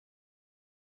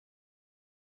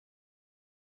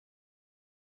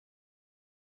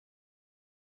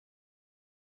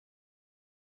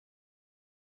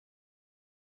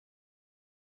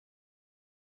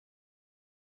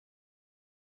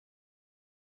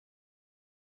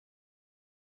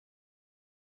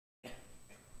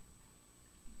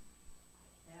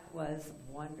was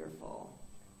wonderful.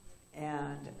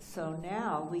 And so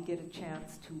now we get a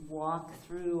chance to walk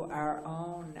through our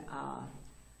own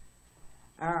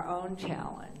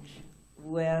challenge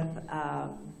with,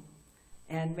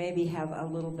 and maybe have a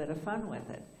little bit of fun with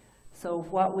it. So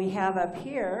what we have up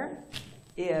here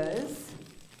is,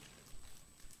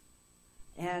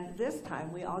 and this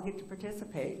time we all get to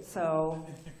participate. So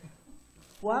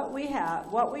what we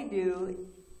do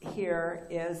here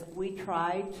is we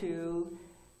try to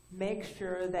make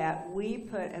sure that we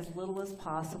put as little as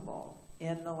possible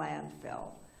in the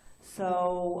landfill.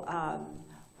 So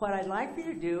what I'd like for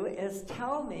you to do is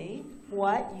tell me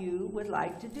what you would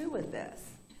like to do with this.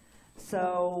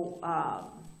 So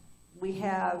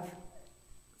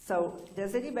so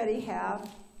does anybody have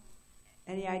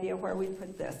any idea where we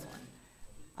put this one?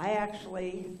 I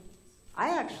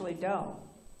actually don't.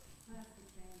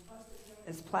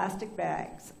 It's plastic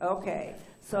bags. Okay,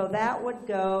 so that would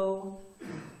go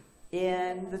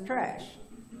in the trash.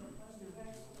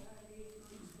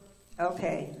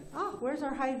 Okay. Oh, where's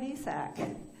our Hy-Vee sack?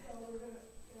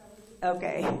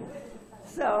 Okay.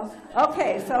 So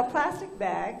plastic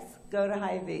bags go to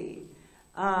Hy-Vee.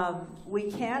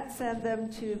 We can't send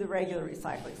them to the regular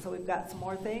recycling. So we've got some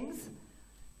more things.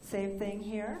 Same thing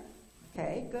here.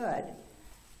 Okay, good.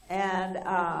 And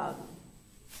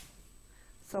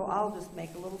so I'll just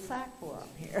make a little sack for them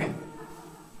here.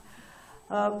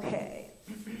 Okay.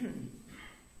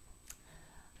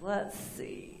 Let's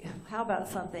see. How about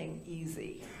something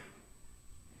easy?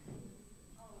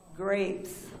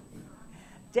 Grapes.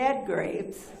 Dead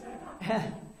grapes.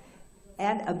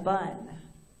 And a bun.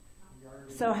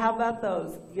 So how about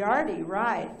those? Yardie,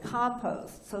 right.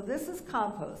 Compost. So this is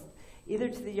compost, either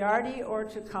to the yardie or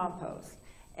to compost.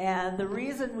 And the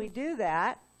reason we do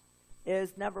that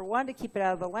is, number one, to keep it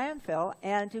out of the landfill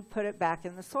and to put it back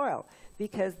in the soil,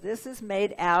 because this is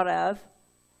made out of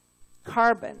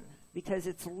carbon, because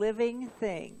it's living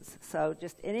things. So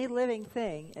just any living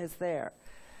thing is there.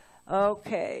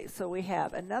 Okay, so we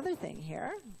have another thing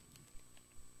here.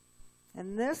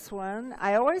 And this one,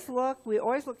 we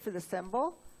always look for the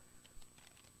symbol.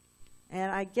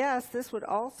 And I guess this would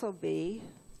also be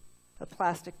a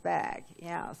plastic bag.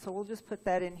 Yeah, so we'll just put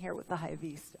that in here with the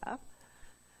Hy-Vee stuff.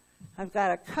 I've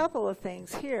got a couple of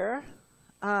things here.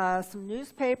 Some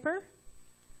newspaper.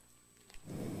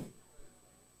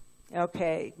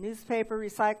 Okay, newspaper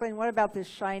recycling. What about this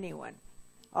shiny one?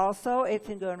 Also, it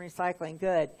can go in recycling.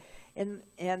 Good.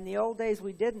 In the old days,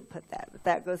 we didn't put that, but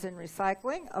that goes in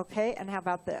recycling. Okay, and how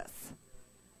about this?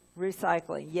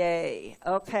 Recycling. Yay.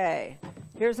 Okay.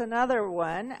 Here's another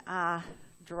one.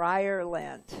 Dryer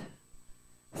lint.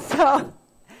 So,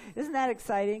 isn't that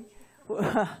exciting?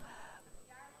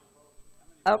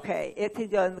 Okay, it can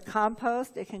go in the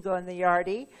compost. It can go in the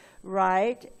yardie,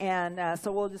 right? And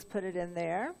so we'll just put it in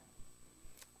there.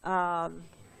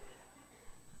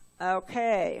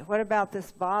 Okay, what about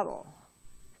this bottle?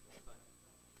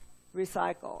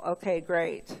 Recycle. Okay,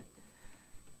 great.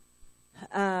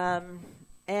 And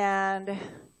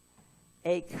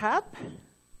a cup.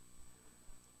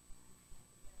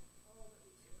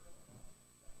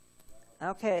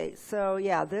 Okay, so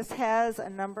yeah, this has a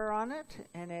number on it,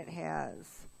 and it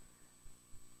has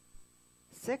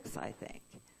 6, I think.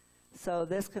 So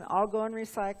this can all go in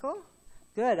recycle.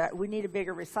 Good. We need a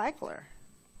bigger recycler.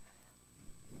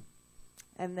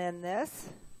 And then this.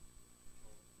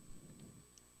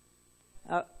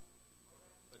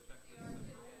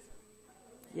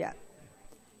 Yeah.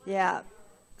 Yeah.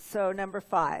 So number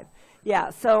 5.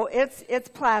 Yeah, so it's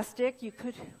plastic. You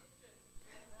could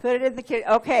put it in the kitchen.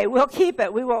 Okay, we'll keep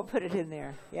it. We won't put it in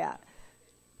there. Yeah.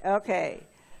 Okay.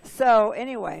 So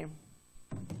anyway,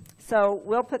 so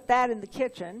we'll put that in the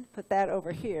kitchen, put that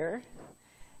over here.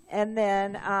 And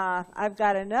then I've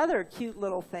got another cute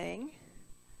little thing.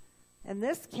 And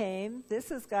this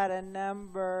has got a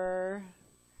number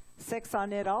 6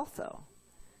 on it also.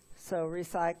 So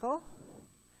recycle.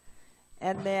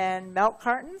 And then milk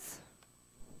cartons.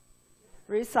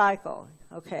 Recycle.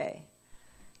 Okay.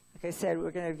 Like I said, we're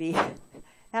going to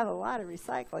have a lot of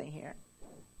recycling here.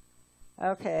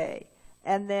 Okay.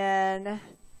 And then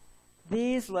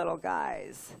these little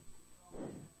guys.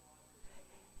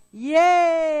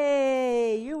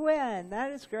 Yay! You win.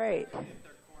 That is great.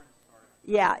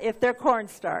 Yeah, if they're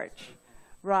cornstarch.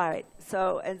 Right.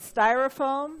 So, and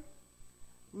styrofoam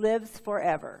lives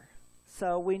forever.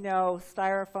 So we know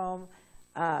styrofoam,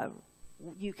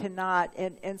 you cannot,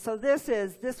 and so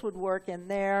this would work in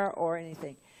there or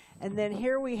anything. And then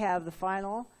here we have the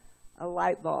final, a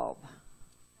light bulb.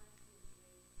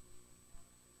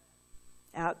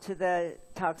 Out to the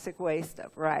toxic waste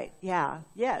stuff, right. Yeah,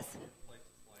 yes.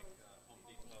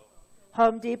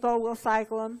 Home Depot will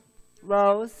cycle them.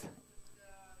 Lowe's.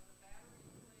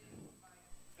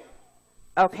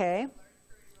 Okay.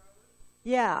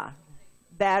 Yeah.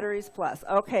 Batteries plus.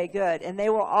 Okay, good. And they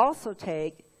will also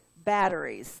take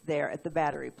batteries there at the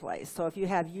battery place. So if you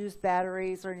have used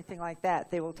batteries or anything like that,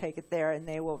 they will take it there and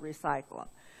they will recycle them.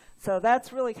 So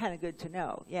that's really kind of good to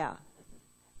know. Yeah.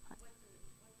 What's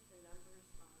the numbers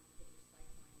on the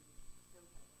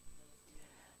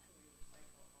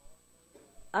recycle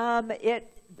all of them?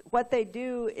 What they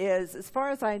do is, as far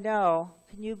as I know,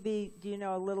 do you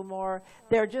know a little more?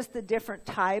 They're just the different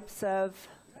types of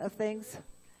things,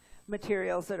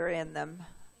 materials that are in them.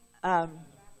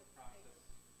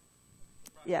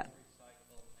 Yeah.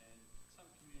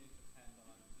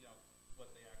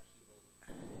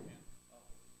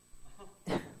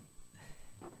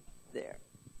 There.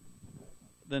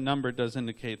 The number does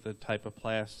indicate the type of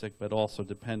plastic, but also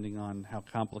depending on how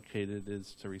complicated it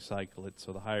is to recycle it.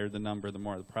 So the higher the number, the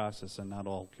more the process, and not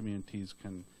all communities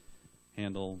can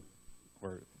handle,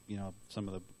 or some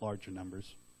of the larger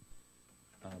numbers.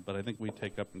 But I think we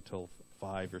take up until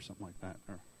 5 or something like that,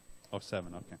 or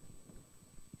 7. Okay.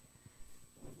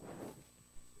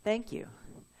 Thank you.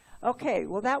 Okay,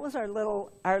 well that was our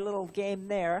little game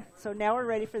there. So now we're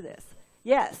ready for this.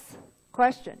 Yes.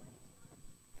 Question.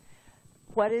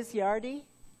 What is Yardy?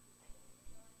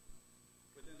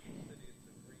 Within the city, it's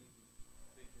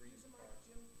a big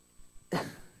green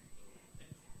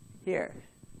Here.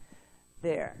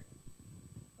 There.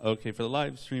 Okay, for the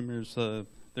live streamers,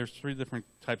 there's 3 different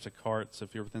types of carts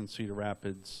if you're within Cedar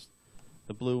Rapids.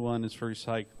 The blue one is for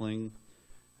recycling,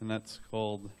 and that's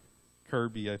called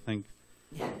Kirby, I think.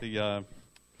 The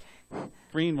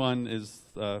green one is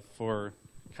for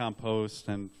compost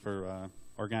and for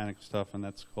organic stuff, and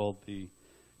that's called the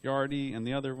Yardy, and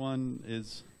the other one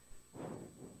is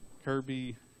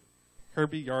Garby for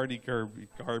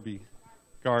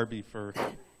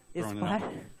throwing it out.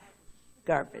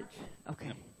 Garbage. Okay.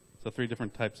 Yep. So 3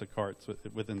 different types of carts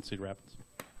within Cedar Rapids.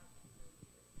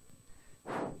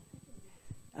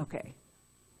 Okay.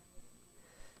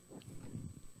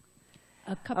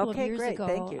 A couple of years great. ago,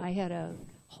 Thank you. I had a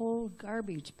whole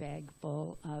garbage bag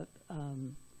full of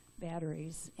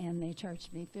batteries, and they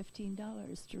charged me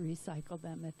 $15 to recycle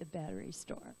them at the battery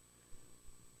store.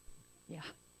 Yeah.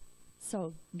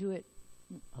 So do it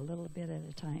a little bit at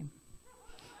a time.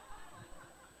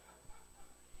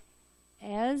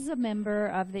 As a member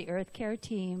of the EarthCare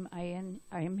team, I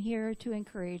am here to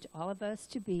encourage all of us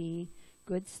to be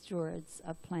good stewards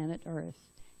of planet Earth,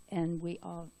 and we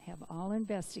have all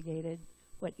investigated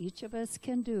what each of us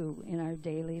can do in our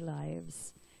daily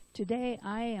lives. Today,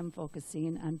 I am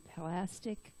focusing on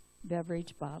plastic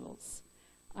beverage bottles.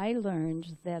 I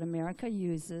learned that America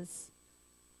uses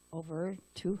over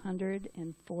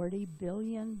 240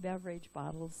 billion beverage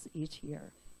bottles each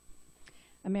year.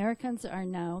 Americans are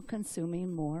now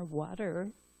consuming more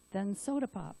water than soda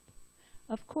pop.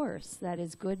 Of course, that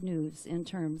is good news in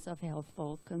terms of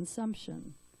healthful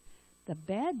consumption. The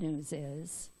bad news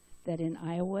is that in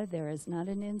Iowa there is not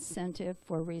an incentive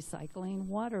for recycling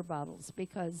water bottles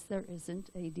because there isn't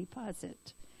a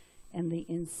deposit. And the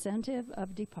incentive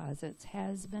of deposits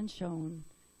has been shown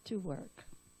to work.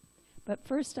 But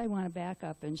first I want to back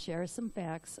up and share some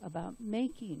facts about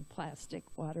making plastic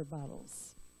water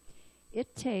bottles.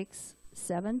 It takes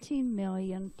 17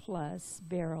 million plus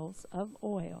barrels of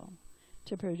oil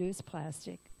to produce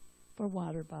plastic for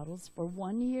water bottles for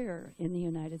 1 year in the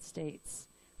United States.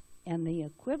 And the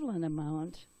equivalent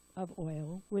amount of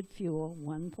oil would fuel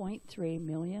 1.3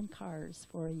 million cars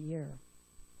for a year.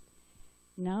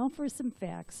 Now for some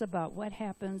facts about what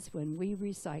happens when we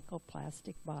recycle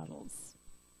plastic bottles.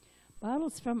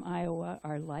 Bottles from Iowa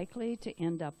are likely to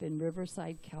end up in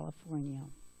Riverside, California.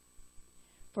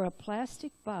 For a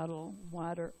plastic bottle,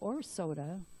 water, or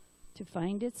soda to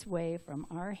find its way from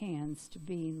our hands to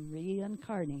being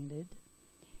reincarnated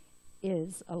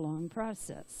is a long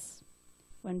process.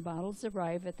 When bottles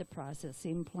arrive at the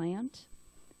processing plant,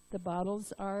 the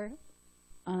bottles are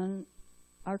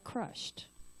crushed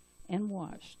and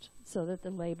washed so that the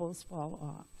labels fall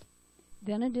off.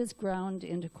 Then it is ground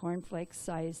into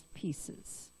cornflake-sized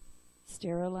pieces,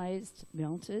 sterilized,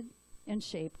 melted, and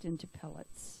shaped into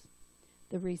pellets.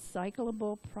 The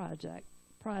recyclable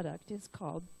product is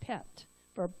called PET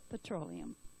for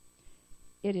petroleum.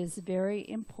 It is very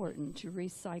important to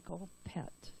recycle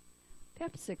PET.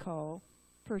 PepsiCo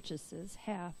purchases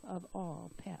half of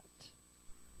all PET.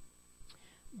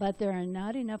 But there are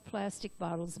not enough plastic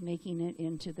bottles making it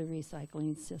into the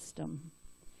recycling system.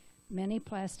 Many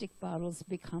plastic bottles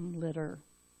become litter.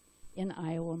 In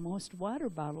Iowa, most water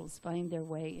bottles find their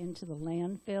way into the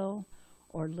landfill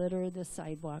or litter the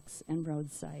sidewalks and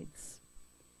roadsides.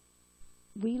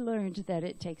 We learned that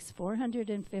it takes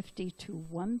 450 to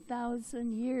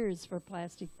 1,000 years for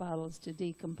plastic bottles to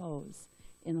decompose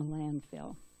in a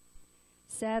landfill.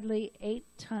 Sadly, 8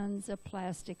 tons of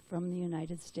plastic from the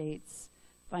United States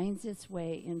finds its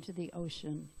way into the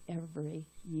ocean every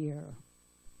year.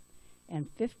 And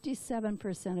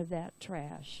 57% of that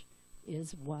trash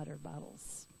is water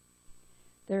bottles.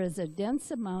 There is a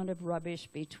dense amount of rubbish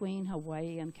between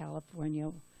Hawaii and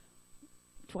California,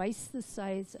 twice the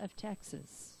size of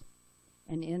Texas.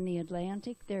 And in the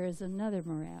Atlantic, there is another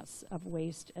morass of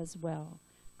waste as well,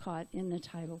 caught in the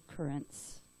tidal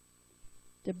currents.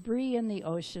 Debris in the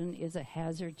ocean is a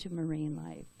hazard to marine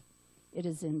life. It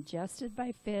is ingested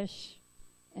by fish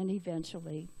and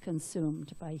eventually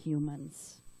consumed by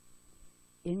humans.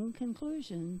 In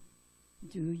conclusion,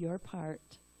 do your part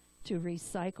to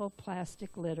recycle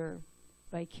plastic litter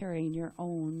by carrying your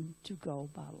own to-go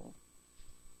bottle.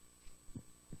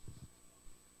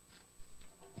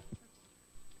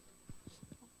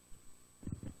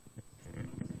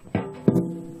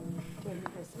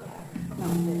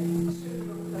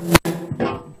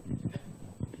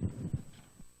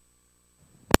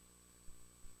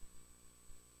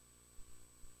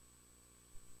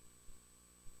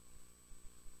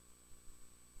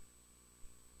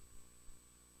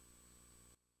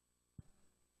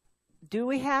 Do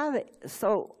we have,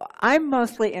 so I'm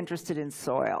mostly interested in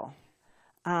soil.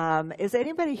 Is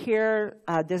anybody here,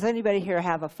 does anybody here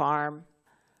have a farm?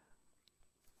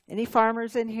 Any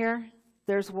farmers in here?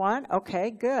 There's one? Okay,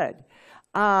 good.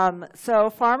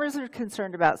 So farmers are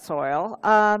concerned about soil.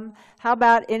 How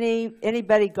about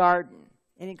anybody garden?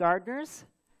 Any gardeners?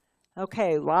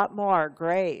 Okay, a lot more,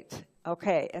 great.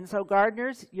 Okay, and so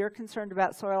gardeners, you're concerned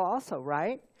about soil also,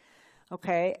 right?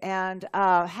 Okay, and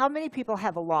how many people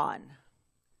have a lawn?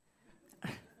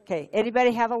 Okay,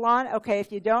 anybody have a lawn? Okay,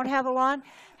 if you don't have a lawn,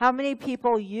 how many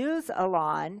people use a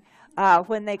lawn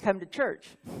when they come to church?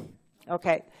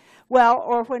 Okay, well,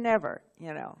 or whenever,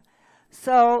 you know.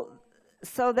 So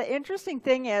the interesting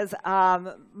thing is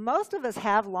most of us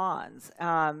have lawns.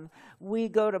 We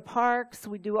go to parks,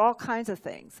 we do all kinds of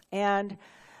things. And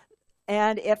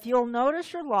if you'll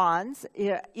notice your lawns,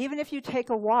 even if you take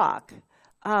a walk,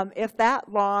 if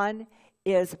that lawn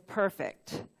is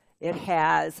perfect, it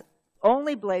has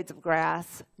only blades of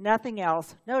grass, nothing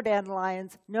else, no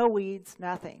dandelions, no weeds,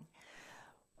 nothing.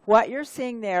 What you're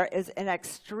seeing there is an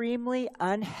extremely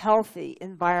unhealthy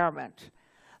environment.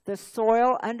 The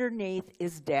soil underneath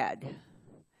is dead.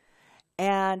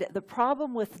 And the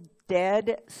problem with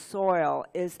dead soil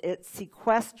is it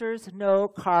sequesters no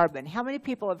carbon. How many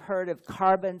people have heard of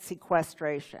carbon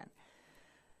sequestration?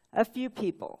 A few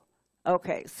people.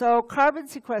 Okay, so carbon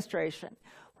sequestration.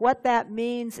 What that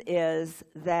means is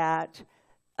that,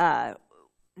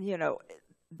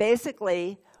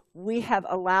 basically we have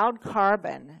allowed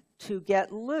carbon to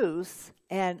get loose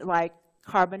and like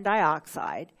carbon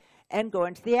dioxide and go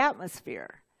into the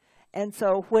atmosphere. And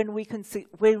so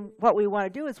what we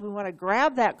want to do is we want to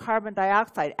grab that carbon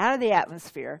dioxide out of the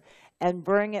atmosphere and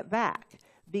bring it back.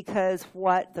 Because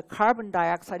what the carbon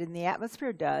dioxide in the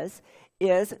atmosphere does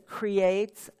is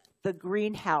creates the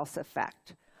greenhouse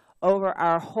effect over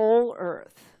our whole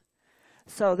Earth.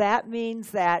 So that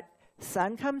means that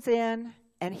sun comes in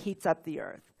and heats up the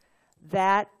Earth.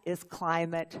 That is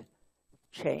climate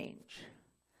change.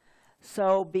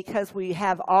 So because we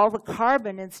have all the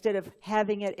carbon, instead of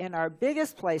having it in our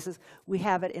biggest places, we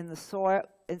have it in the soil.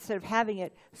 Instead of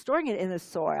storing it in the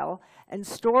soil and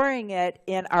storing it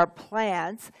in our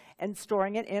plants and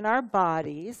storing it in our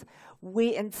bodies,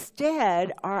 we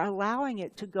instead are allowing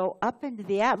it to go up into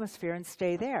the atmosphere and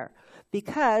stay there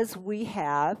because we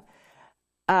have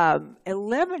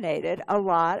eliminated a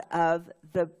lot of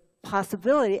the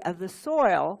possibility of the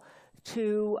soil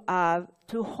to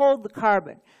hold the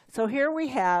carbon. So here we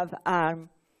have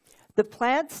the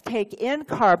plants take in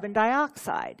carbon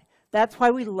dioxide. That's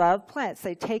why we love plants.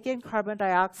 They take in carbon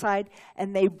dioxide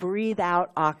and they breathe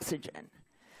out oxygen.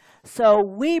 So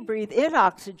we breathe in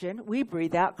oxygen, we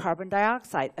breathe out carbon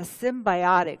dioxide, a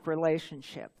symbiotic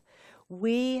relationship.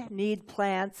 We need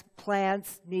plants,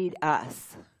 plants need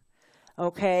us,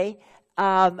 okay?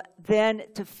 Then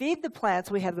to feed the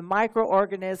plants, we have the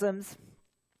microorganisms,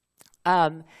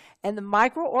 and the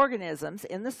microorganisms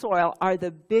in the soil are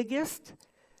the biggest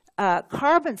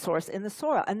carbon source in the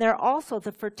soil, and they're also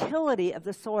the fertility of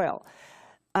the soil.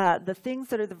 The things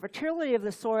that are the fertility of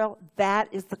the soil, that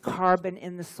is the carbon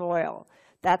in the soil.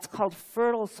 That's called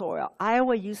fertile soil.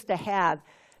 Iowa used to have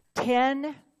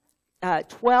 12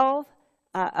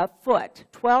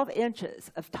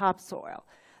 inches of topsoil.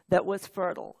 that was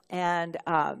fertile. And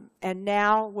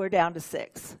now we're down to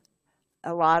 6,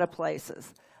 a lot of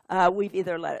places. We've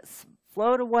either let it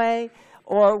float away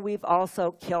or we've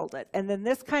also killed it. And then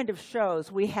this kind of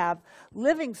shows we have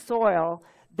living soil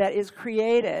that is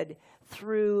created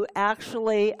through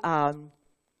actually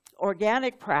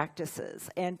organic practices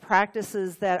and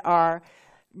practices that are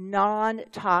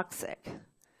non-toxic.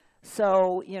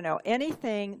 So, you know,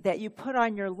 anything that you put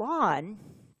on your lawn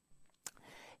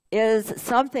is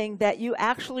something that you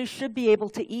actually should be able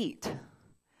to eat.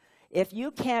 If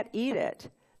you can't eat it,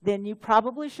 then you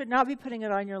probably should not be putting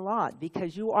it on your lawn,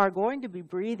 because you are going to be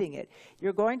breathing it.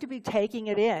 You're going to be taking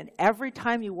it in every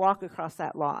time you walk across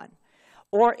that lawn,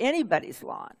 or anybody's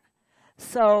lawn.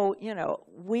 So, you know,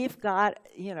 we've got,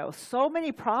 you know, so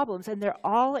many problems, and they're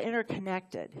all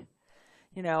interconnected.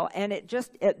 You know, and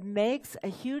it makes a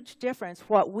huge difference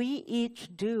what we each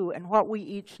do and what we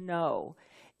each know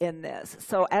in this.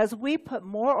 So as we put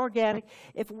more organic,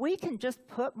 if we can just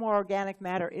put more organic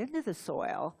matter into the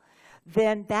soil,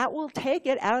 then that will take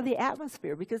it out of the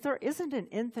atmosphere, because there isn't an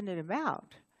infinite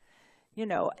amount. You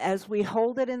know, as we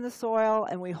hold it in the soil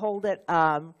and we hold it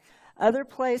other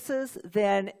places,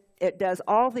 then it does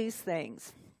all these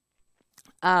things.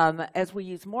 As we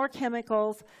use more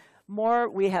chemicals,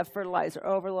 we have fertilizer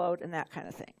overload and that kind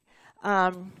of thing.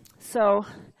 So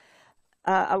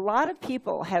a lot of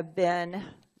people have been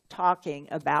talking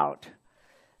about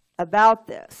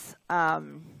this.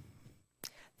 Vandana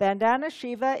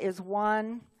Shiva is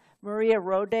one. Maria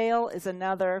Rodale is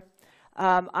another.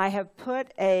 I have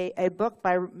put a book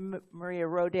by Maria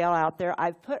Rodale out there.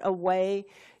 I've put a way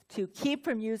to keep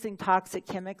from using toxic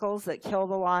chemicals that kill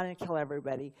the lawn and kill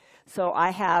everybody. So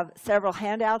I have several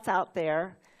handouts out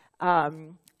there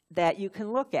that you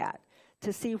can look at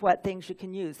to see what things you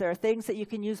can use. There are things that you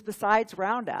can use besides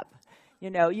Roundup. You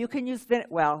know, you can use,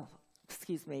 glyphosate,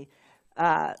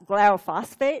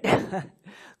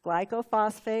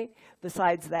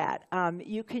 besides that.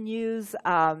 You can use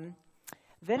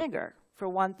vinegar, for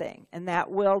one thing, and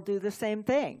that will do the same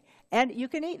thing. And you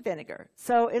can eat vinegar,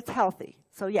 so it's healthy.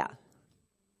 So, yeah.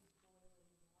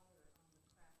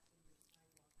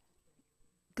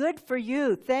 Good for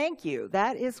you. Thank you.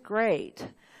 That is great.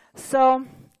 So,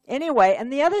 anyway,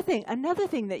 and another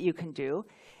thing that you can do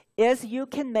is you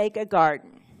can make a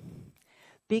garden.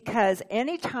 Because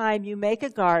anytime you make a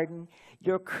garden,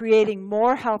 you're creating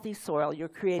more healthy soil. You're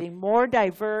creating a more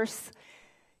diverse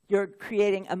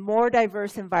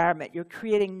environment. You're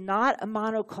creating not a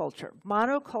monoculture.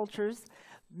 Monocultures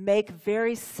make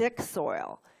very sick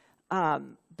soil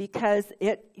because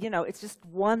it's just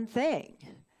one thing.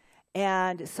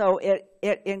 And so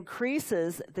it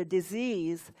increases the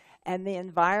disease and the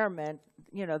environment,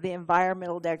 the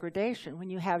environmental degradation when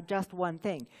you have just one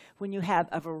thing. When you have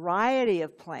a variety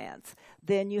of plants,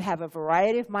 then you have a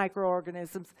variety of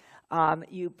microorganisms.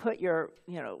 You put your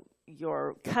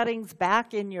cuttings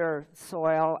back in your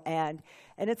soil, and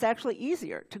it's actually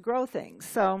easier to grow things.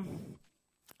 So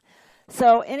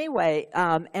anyway,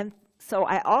 and so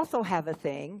I also have a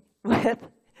thing with.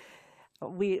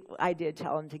 I did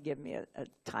tell him to give me a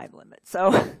time limit.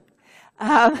 So,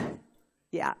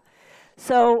 yeah.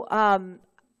 So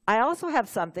I also have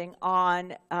something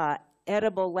on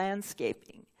edible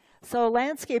landscaping. So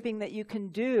landscaping that you can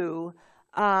do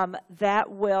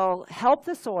that will help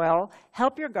the soil,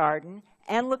 help your garden,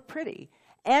 and look pretty.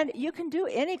 And you can do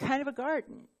any kind of a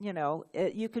garden.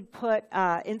 You could put,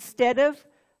 instead of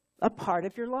a part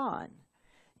of your lawn,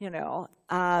 you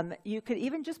could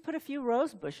even just put a few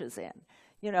rose bushes in,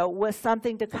 with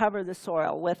something to cover the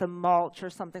soil, with a mulch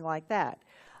or something like that.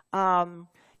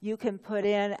 You can put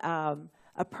in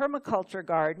a permaculture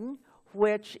garden,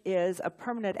 which is a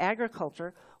permanent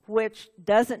agriculture, which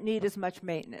doesn't need as much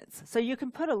maintenance. So you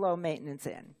can put a low maintenance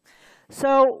in.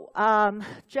 So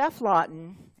Jeff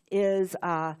Lawton is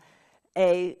a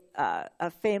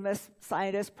famous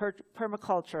scientist,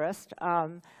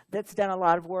 permaculturist, that's done a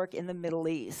lot of work in the Middle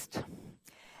East.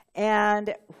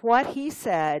 And what he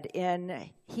said,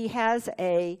 he has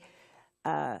a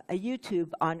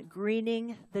YouTube on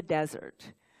greening the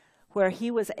desert, where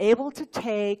he was able to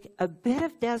take a bit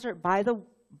of desert by the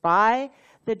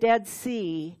Dead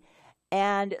Sea,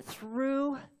 and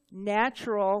through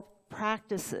natural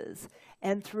practices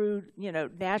and through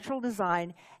natural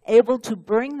design, able to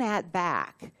bring that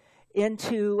back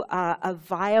into a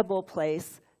viable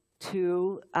place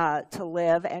to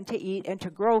live and to eat and to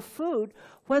grow food,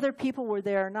 whether people were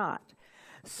there or not.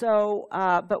 So,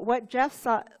 but what Jeff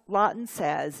Lawton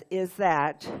says is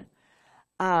that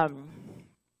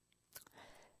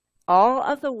all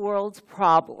of the world's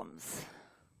problems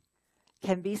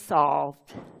can be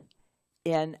solved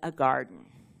in a garden.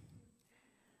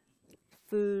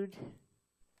 food,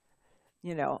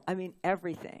 you know, I mean,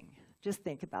 everything. Just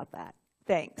think about that.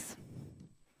 Thanks.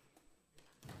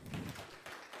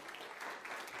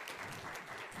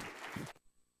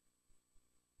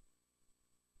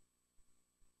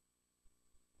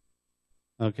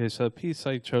 Okay, so the piece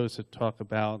I chose to talk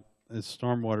about is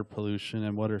stormwater pollution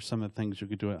and what are some of the things you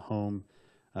could do at home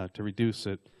to reduce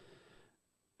it.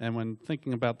 And when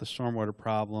thinking about the stormwater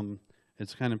problem,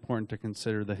 it's kind of important to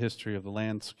consider the history of the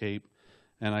landscape.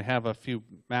 And I have a few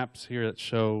maps here that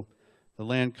show the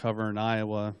land cover in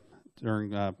Iowa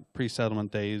during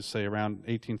pre-settlement days, say around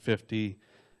 1850,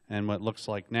 and what it looks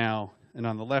like now. And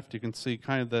on the left, you can see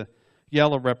kind of the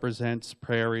yellow represents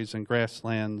prairies and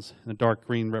grasslands, and the dark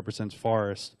green represents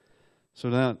forest. So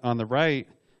then on the right,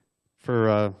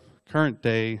 for current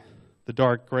day, the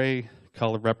dark gray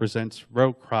color represents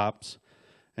row crops,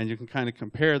 and you can kind of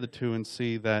compare the two and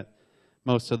see that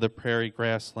most of the prairie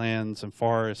grasslands and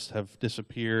forests have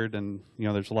disappeared, and you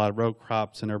know there's a lot of row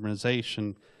crops and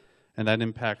urbanization, and that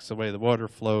impacts the way the water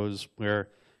flows, where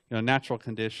you know natural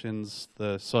conditions,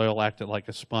 the soil acted like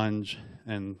a sponge,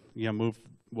 and you know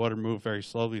water moved very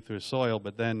slowly through the soil.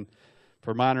 But then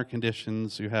for modern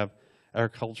conditions, you have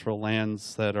agricultural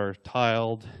lands that are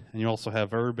tiled, and you also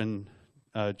have urban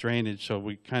drainage, so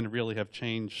we kind of really have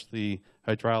changed the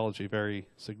hydrology very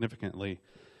significantly.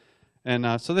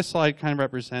 And so this slide kind of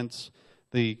represents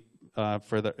the,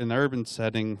 in the urban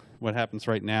setting, what happens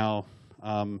right now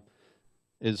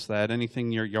is that anything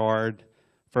in your yard,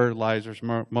 fertilizers,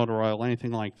 motor oil,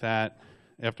 anything like that,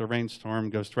 after a rainstorm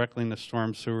goes directly into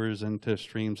storm sewers, into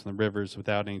streams and the rivers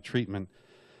without any treatment.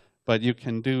 But you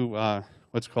can do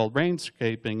what's called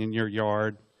rainscaping in your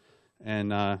yard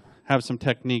and have some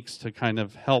techniques to kind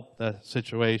of help the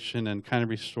situation and kind of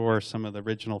restore some of the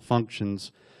original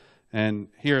functions. And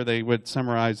here they would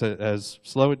summarize it as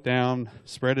slow it down,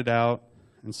 spread it out,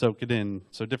 and soak it in.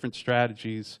 So different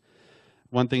strategies.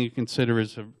 One thing you consider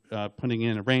is putting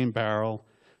in a rain barrel.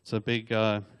 It's a big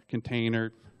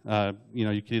container. You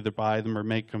know, you can either buy them or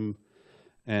make them.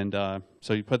 And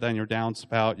so you put that in your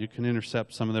downspout. You can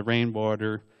intercept some of the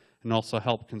rainwater and also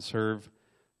help conserve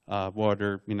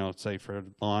water, you know, say for a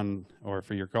lawn or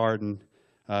for your garden.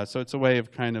 So it's a way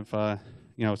of kind of,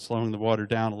 you know, slowing the water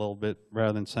down a little bit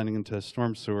rather than sending it into a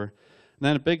storm sewer. And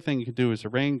then a big thing you can do is a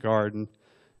rain garden.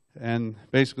 And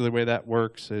basically the way that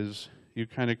works is you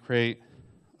kind of create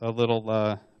a little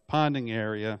ponding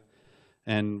area.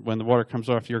 And when the water comes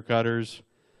off your gutters,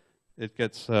 it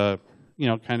gets, you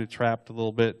know, kind of trapped a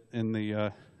little bit in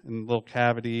the little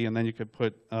cavity. And then you could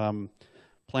put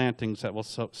plantings that will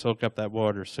soak up that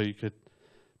water. So you could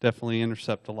definitely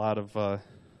intercept a lot of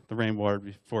the rainwater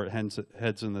before it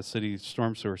heads in the city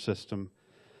storm sewer system.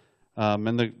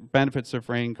 And the benefits of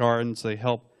rain gardens, they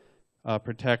help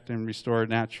protect and restore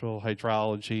natural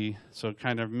hydrology, so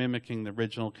kind of mimicking the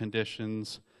original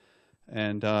conditions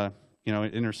and, you know,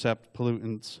 intercept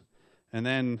pollutants. And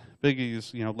then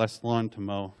biggies, you know, less lawn to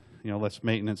mow, you know, less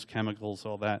maintenance, chemicals,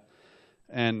 all that.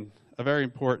 And a very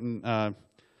important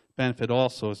benefit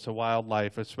also is to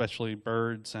wildlife, especially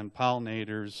birds and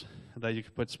pollinators, that you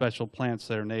can put special plants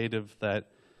that are native that,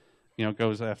 you know,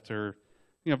 goes after,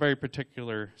 you know, very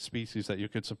particular species that you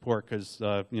could support because,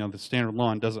 you know, the standard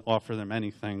lawn doesn't offer them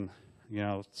anything, you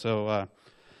know. So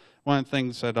one of the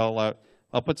things that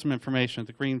I'll put some information at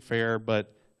the Green Fair,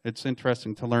 but it's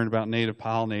interesting to learn about native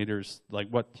pollinators, like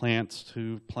what plants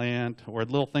to plant or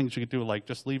little things you could do, like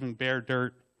just leaving bare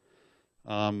dirt,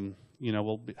 you know,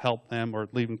 will help them, or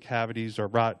leaving cavities or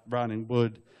rotting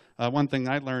wood. One thing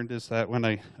I learned is that when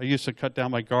I used to cut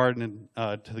down my garden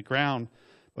to the ground,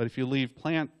 but if you leave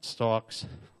plant stalks,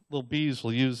 little bees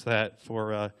will use that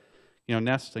for, you know,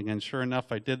 nesting. And sure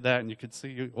enough, I did that, and you could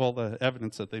see all the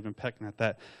evidence that they've been pecking at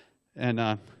that.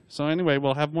 And so anyway,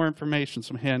 we'll have more information,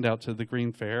 some handouts at the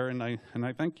Green Fair, and I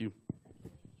thank you.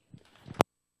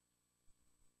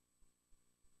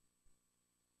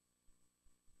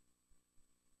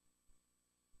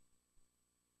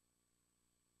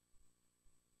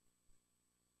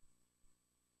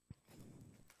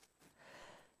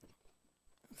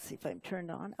 See if I'm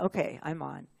turned on. Okay, I'm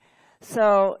on.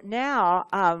 So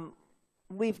now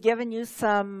we've given you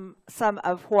some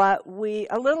of what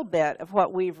a little bit of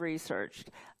what we've researched.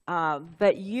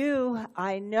 But you,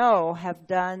 I know, have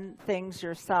done things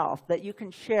yourself that you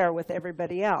can share with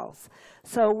everybody else.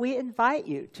 So we invite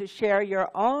you to share your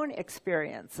own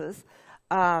experiences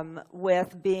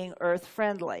with being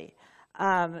earth-friendly.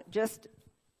 Just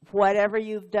whatever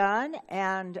you've done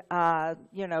and,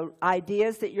 you know,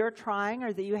 ideas that you're trying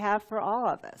or that you have for all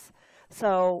of us.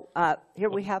 So here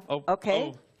we have,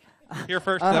 okay. Here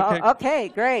first, okay. Okay,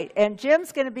 great. And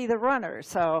Jim's going to be the runner,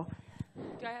 so.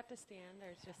 Do I have to stand or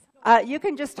it's just? You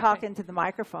can just talk into the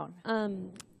microphone.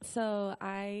 So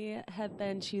I have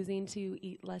been choosing to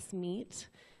eat less meat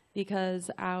because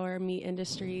our meat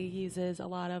industry uses a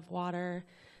lot of water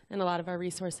and a lot of our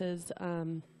resources.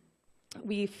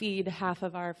 We feed half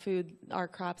of our food, our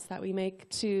crops that we make,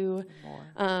 to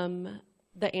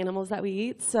the animals that we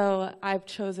eat. So I've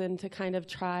chosen to kind of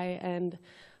try and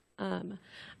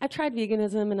I tried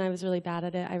veganism and I was really bad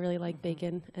at it. I really like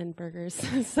bacon and burgers.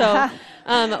 So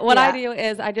what I do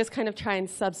is I just kind of try and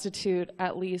substitute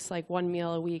at least like one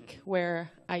meal a week where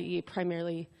I eat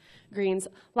primarily greens.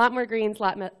 A lot more greens, a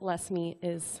lot less meat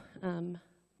is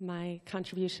my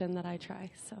contribution that I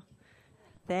try. So.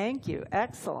 Thank you.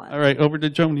 Excellent. All right, over to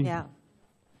Joni. Yeah.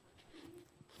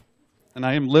 And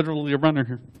I am literally a runner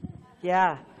here.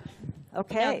 Yeah.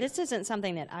 Okay. Now, this isn't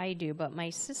something that I do, but my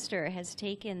sister has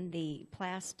taken the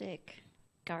plastic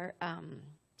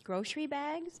grocery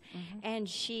bags and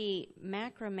she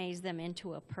macrames them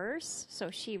into a purse.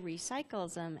 So she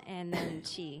recycles them and then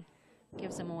she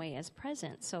gives them away as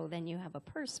presents. So then you have a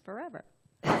purse forever.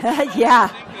 Yeah.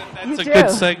 That's a good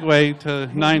segue to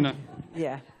Nina.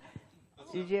 Yeah.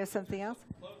 Did you have something else?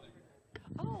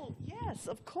 Oh, yes,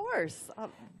 of course.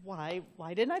 Why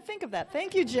didn't I think of that?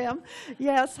 Thank you, Jim.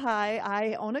 Yes, hi.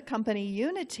 I own a company,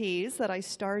 UnityCR, that I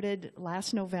started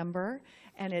last November,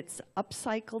 and it's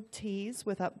upcycled tees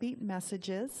with upbeat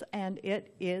messages, and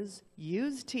it is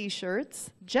used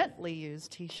T-shirts, gently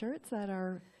used T-shirts that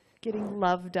are getting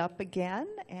loved up again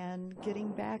and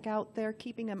getting back out there,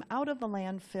 keeping them out of the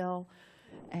landfill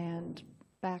and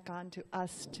back on to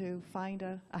us to find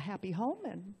a happy home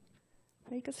and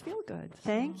make us feel good.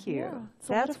 Thank you. Yeah, it's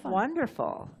a lot That's of fun.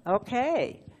 wonderful.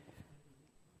 Okay.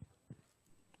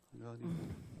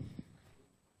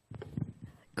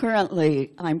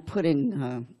 Currently, I'm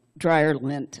putting dryer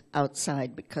lint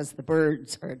outside because the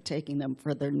birds are taking them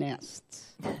for their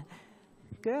nests.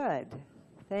 Good.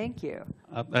 Thank you.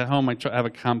 At home, I have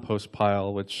a compost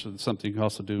pile, which is something you can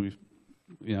also do,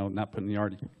 not put in the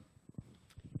yard.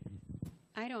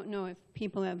 I don't know if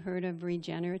people have heard of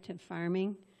regenerative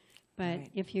farming, but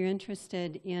Right. if you're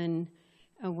interested in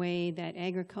a way that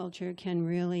agriculture can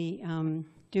really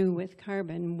do with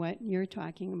carbon, what you're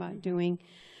talking about doing,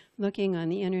 looking on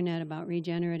the internet about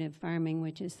regenerative farming,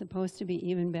 which is supposed to be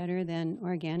even better than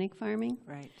organic farming.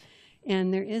 Right.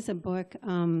 And there is a book,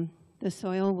 The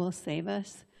Soil Will Save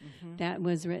Us, that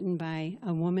was written by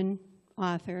a woman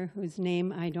author whose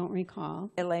name I don't recall.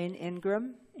 Elaine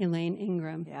Ingram. Elaine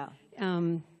Ingram. Yeah.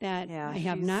 That Yeah, I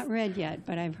have not read yet,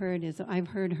 but I've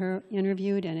heard her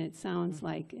interviewed, and it sounds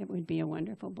like it would be a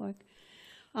wonderful book.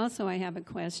 Also, I have a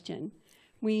question.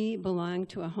 We belong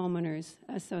to a homeowners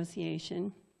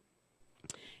association,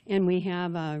 and we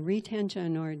have a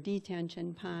retention or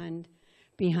detention pond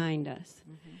behind us.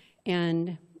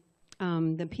 And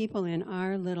the people in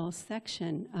our little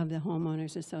section of the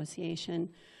homeowners association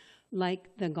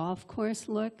like the golf course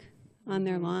look on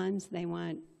their lawns. They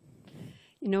want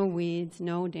no weeds,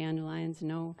 no dandelions,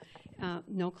 no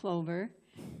clover.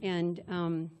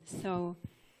 And so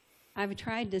I've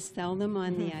tried to sell them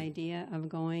on the idea of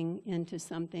going into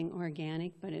something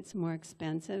organic, but it's more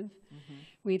expensive.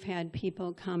 We've had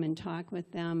people come and talk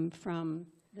with them from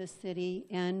the city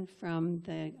and from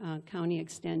the county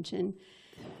extension.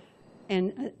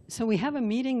 And so we have a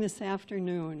meeting this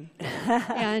afternoon,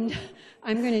 and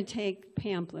I'm going to take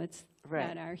pamphlets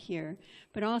that are here.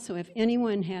 But also, if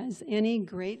anyone has any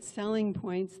great selling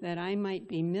points that I might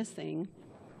be missing,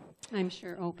 I'm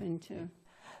sure open to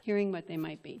hearing what they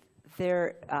might be.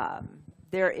 There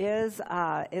is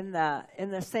in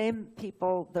the same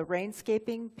people, the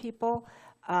rainscaping people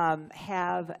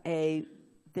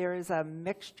there is a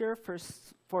mixture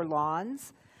for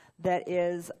lawns that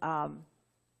is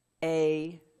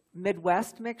a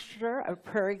Midwest mixture of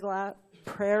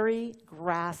prairie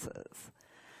grasses.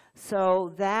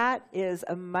 So that is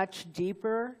a much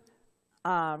deeper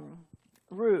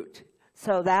root.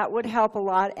 So that would help a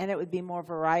lot, and it would be more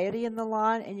variety in the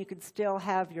lawn, and you could still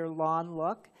have your lawn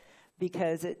look,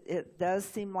 because it does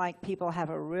seem like people have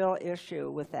a real issue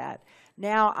with that.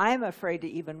 Now, I'm afraid to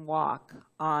even walk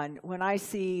on, when I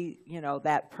see,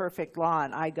 that perfect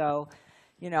lawn, I go,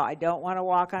 I don't want to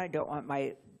walk on it, I don't want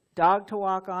my dog to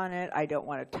walk on it, I don't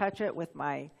want to touch it with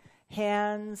my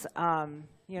hands.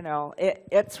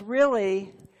 It's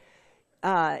really,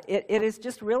 it is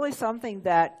just really something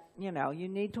that, you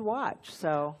need to watch,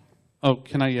 so. Oh,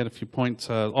 can I add a few points?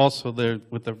 Also, there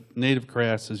with the native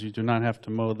grasses, you do not have to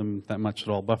mow them that much at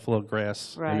all. Buffalo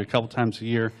grass, maybe a couple times a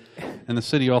year. And the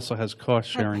city also has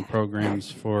cost-sharing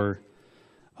programs for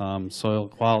soil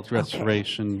quality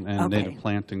restoration and native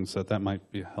plantings, that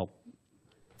might be a help.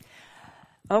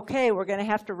 Okay, we're going to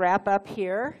have to wrap up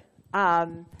here.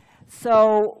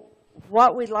 So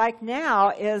what we'd like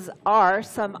now are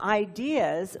some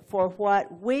ideas for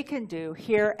what we can do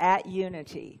here at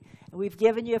Unity. We've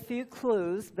given you a few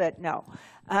clues, but no.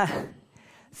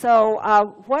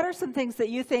 So what are some things that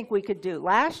you think we could do?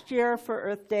 Last year for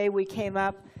Earth Day, we came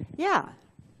up, yeah,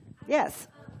 yes.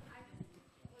 I just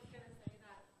was going to say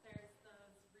that there's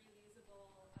those reusable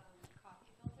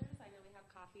coffee filters. I know we have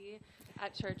coffee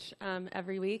at church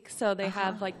every week, so they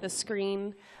have like the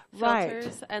screen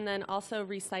filters, and then also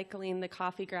recycling the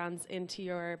coffee grounds into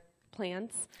your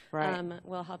plants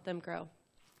will help them grow.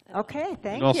 Okay,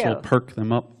 thank And you. also perk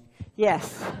them up.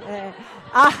 Yes.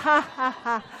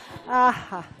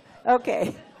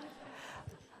 Okay.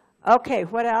 Okay,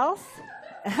 what else?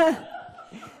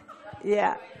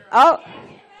 Yeah. Oh.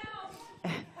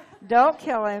 Don't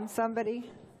kill him, somebody.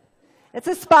 It's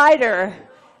a spider.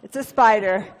 It's a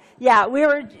spider. Yeah,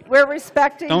 we're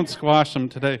respecting. Don't squash them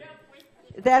today.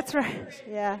 That's right.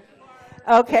 Yeah.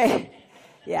 Okay.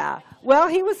 Yeah. Well,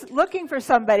 he was looking for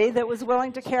somebody that was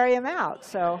willing to carry him out.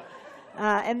 So,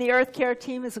 and the EarthCare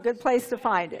Team is a good place to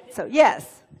find it. So,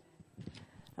 yes.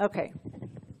 Okay.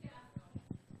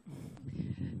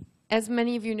 As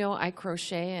many of you know, I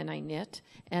crochet and I knit.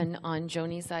 And on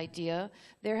Joni's idea,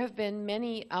 there have been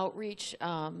many outreach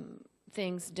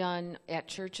things done at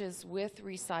churches with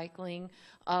recycling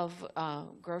of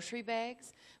grocery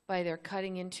bags by their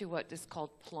cutting into what is called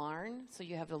plarn. So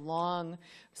you have a long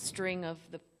string of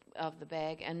the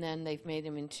bag, and then they've made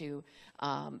them into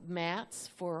mats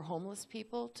for homeless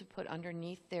people to put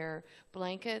underneath their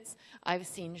blankets. I've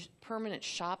seen permanent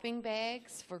shopping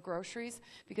bags for groceries,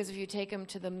 because if you take them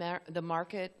to the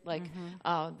market, like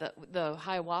the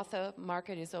Hiawatha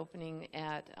market is opening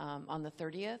at on the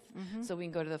 30th, so we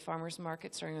can go to the farmers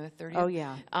market starting on the 30th. Oh,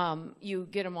 yeah. You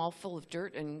get them all full of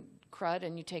dirt and crud,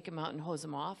 and you take them out and hose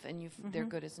them off, and they're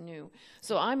good as new.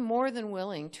 So I'm more than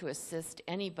willing to assist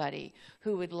anybody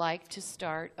who would like to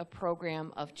start a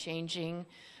program of changing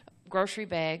grocery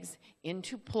bags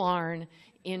into plarn,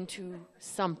 into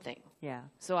something. Yeah.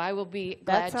 So I will be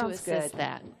glad to sounds assist good.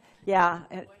 that. Yeah. What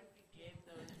if we gave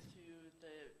those to the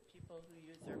people who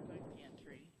use their food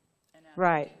pantry? And asked them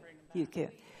Right. to bring them You back?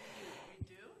 can.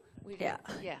 We do. Yeah.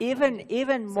 Yeah.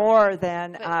 Even more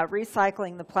than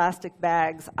recycling the plastic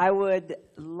bags, I would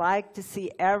like to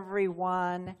see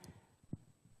everyone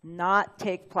not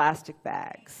take plastic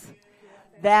bags.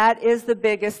 That is the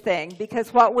biggest thing,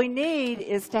 because what we need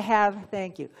is to have,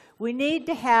 thank you, we need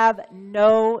to have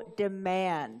no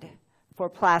demand for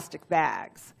plastic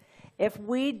bags. If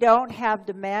we don't have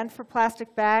demand for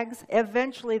plastic bags,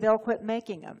 eventually they'll quit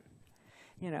making them.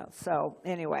 You know, so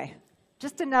anyway,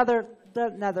 just another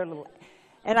little,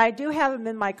 and I do have them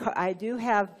in my car. I do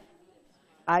have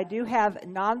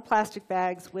non-plastic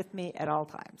bags with me at all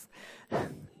times.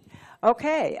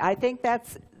 Okay, I think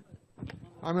that's.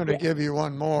 I'm going to give you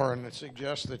one more and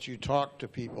suggest that you talk to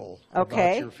people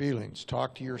Okay. about your feelings.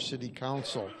 Talk to your city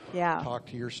council. Yeah. Talk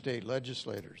to your state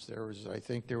legislators. I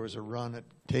think there was a run at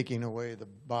taking away the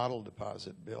bottle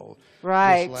deposit bill.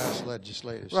 Right. This last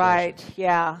legislative Right, session.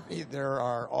 yeah. There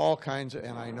are all kinds of,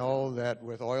 and I know that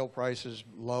with oil prices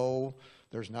low,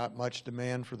 there's not much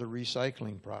demand for the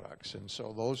recycling products. And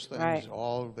so those things Right.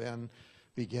 all then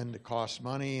begin to cost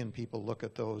money, and people look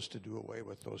at those to do away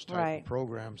with those type Right. of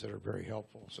programs that are very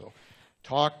helpful. So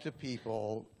talk to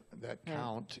people that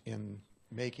count in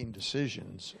making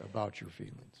decisions about your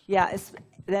feelings. Yeah,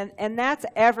 and that's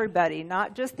everybody,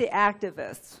 not just the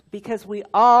activists, because we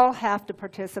all have to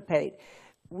participate.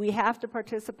 We have to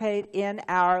participate in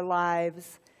our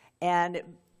lives and,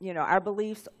 you know, our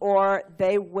beliefs, or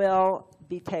they will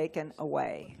be taken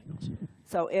away.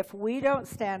 So if we don't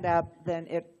stand up, then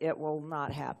it will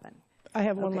not happen. I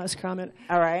have one last comment.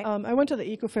 All right. I went to the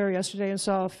Eco Fair yesterday and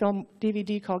saw a film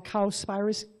DVD called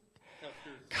Cowspiracy.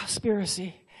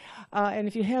 And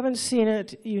if you haven't seen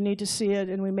it, you need to see it,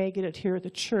 and we may get it here at the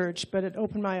church. But it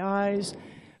opened my eyes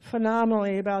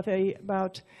phenomenally about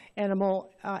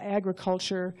animal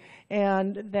agriculture,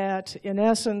 and that, in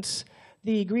essence,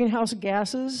 the greenhouse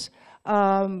gases,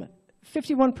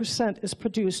 51% is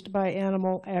produced by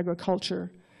animal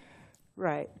agriculture.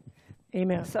 Right.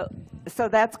 Amen. So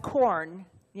that's corn,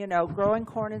 you know, growing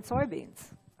corn and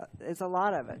soybeans is a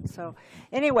lot of it. So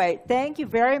anyway, thank you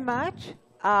very much.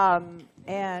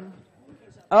 And,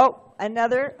 oh,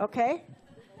 another, okay.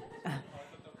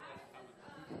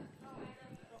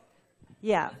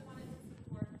 Yeah.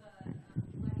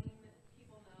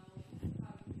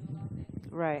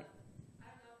 Right.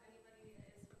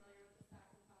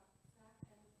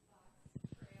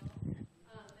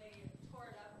 They tore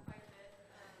it up quite a bit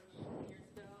years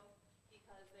ago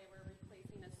because they were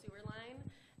replacing a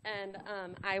And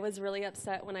I was really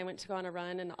upset when I went to go on a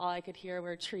run and all I could hear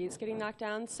were trees getting knocked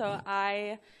down. So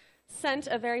I sent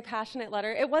a very passionate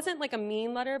letter. It wasn't like a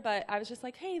mean letter, but I was just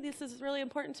like, hey, this is really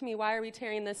important to me. Why are we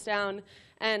tearing this down?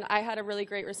 And I had a really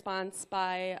great response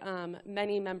by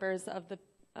many members of the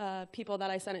people that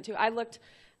I sent it to. I looked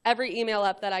every email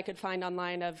up that I could find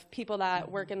online of people that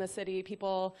work in the city,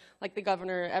 people like the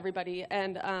governor, everybody.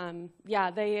 And yeah,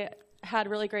 they had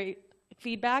really great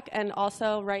feedback. And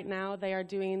also right now they are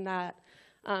doing that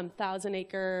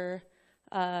 1,000-acre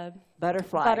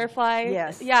butterfly.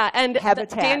 Yes. Yeah, and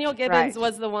Habitat, Daniel Gibbons right.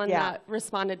 was the one Yeah. that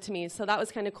responded to me. So that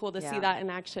was kind of cool to see Yeah. that in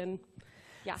action.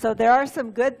 Yeah. So there are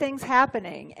some good things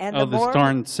happening, and Oh, the those more,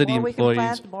 darn city more we can employees.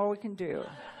 plant, the more we can do.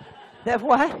 That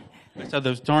what? I said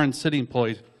those darn city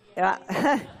employees.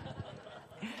 Yeah.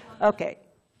 Okay.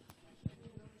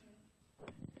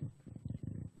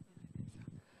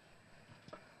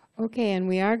 Okay, and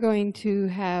we are going to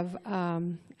have a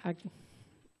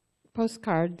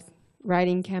postcard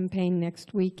writing campaign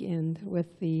next weekend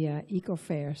with the Eco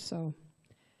Fair, so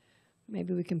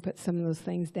maybe we can put some of those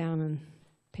things down on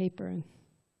paper and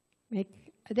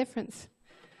make a difference.